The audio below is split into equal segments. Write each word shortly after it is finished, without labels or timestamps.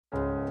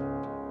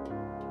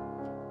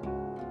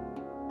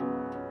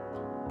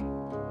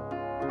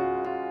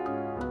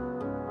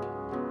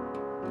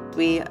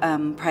We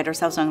pride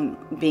ourselves on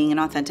being an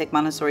authentic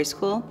Montessori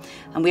school.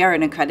 And we are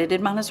an accredited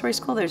Montessori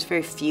school. There's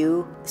very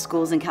few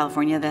schools in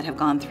California that have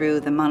gone through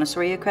the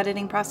Montessori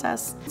accrediting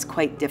process. It's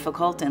quite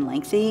difficult and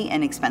lengthy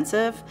and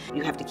expensive.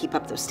 You have to keep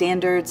up those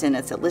standards, and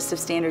it's a list of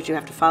standards you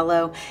have to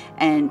follow.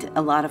 And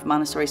a lot of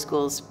Montessori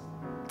schools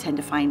tend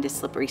to find a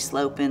slippery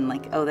slope and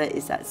like, oh,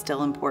 is that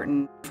still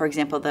important? For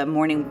example, the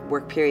morning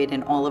work period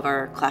in all of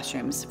our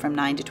classrooms from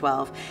 9 to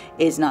 12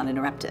 is not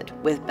interrupted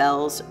with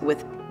bells,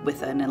 with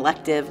an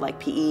elective like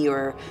PE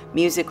or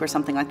music or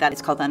something like that.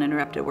 It's called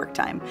uninterrupted work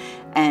time.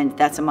 And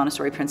that's a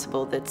Montessori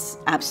principle that's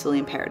absolutely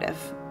imperative.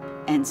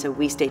 And so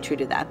we stay true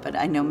to that, but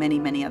I know many,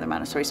 many other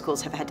Montessori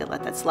schools have had to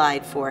let that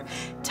slide for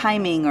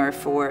timing, or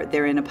for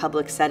they're in a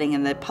public setting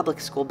and the public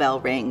school bell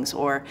rings,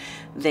 or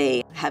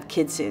they have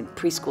kids in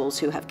preschools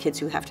who have kids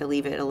who have to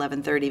leave at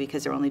 11:30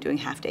 because they're only doing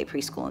half-day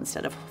preschool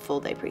instead of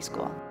full-day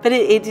preschool. But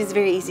it is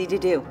very easy to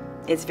do.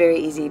 It's very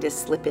easy to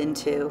slip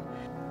into.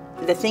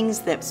 The things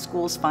that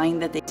schools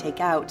find that they take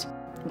out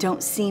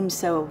don't seem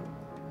so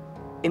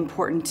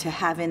important to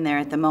have in there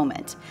at the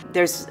moment.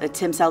 There's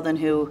Tim Selden,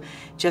 who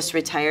just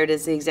retired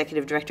as the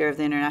executive director of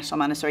the International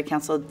Montessori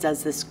Council,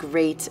 does this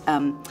great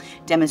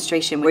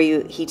demonstration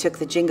where he took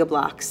the Jenga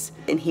blocks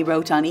and he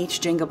wrote on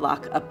each Jenga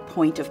block a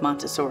point of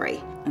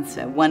Montessori. And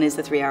so one is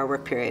the 3-hour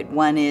work period,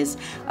 one is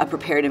a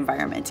prepared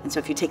environment. And so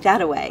if you take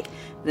that away,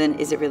 then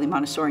is it really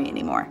Montessori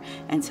anymore?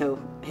 And so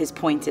his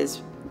point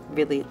is,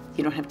 really,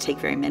 you don't have to take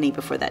very many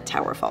before that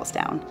tower falls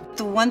down.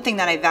 The one thing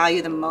that I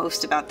value the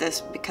most about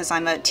this, because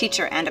I'm a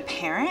teacher and a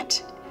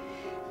parent,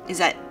 is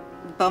that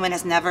Bowman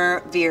has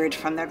never veered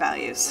from their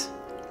values.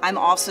 I'm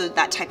also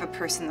that type of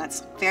person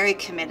that's very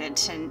committed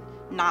to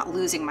not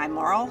losing my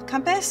moral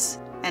compass,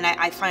 and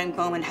I find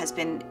Bowman has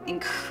been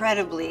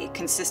incredibly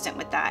consistent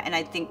with that, and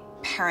I think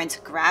parents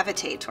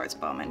gravitate towards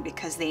Bowman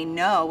because they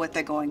know what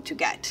they're going to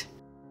get.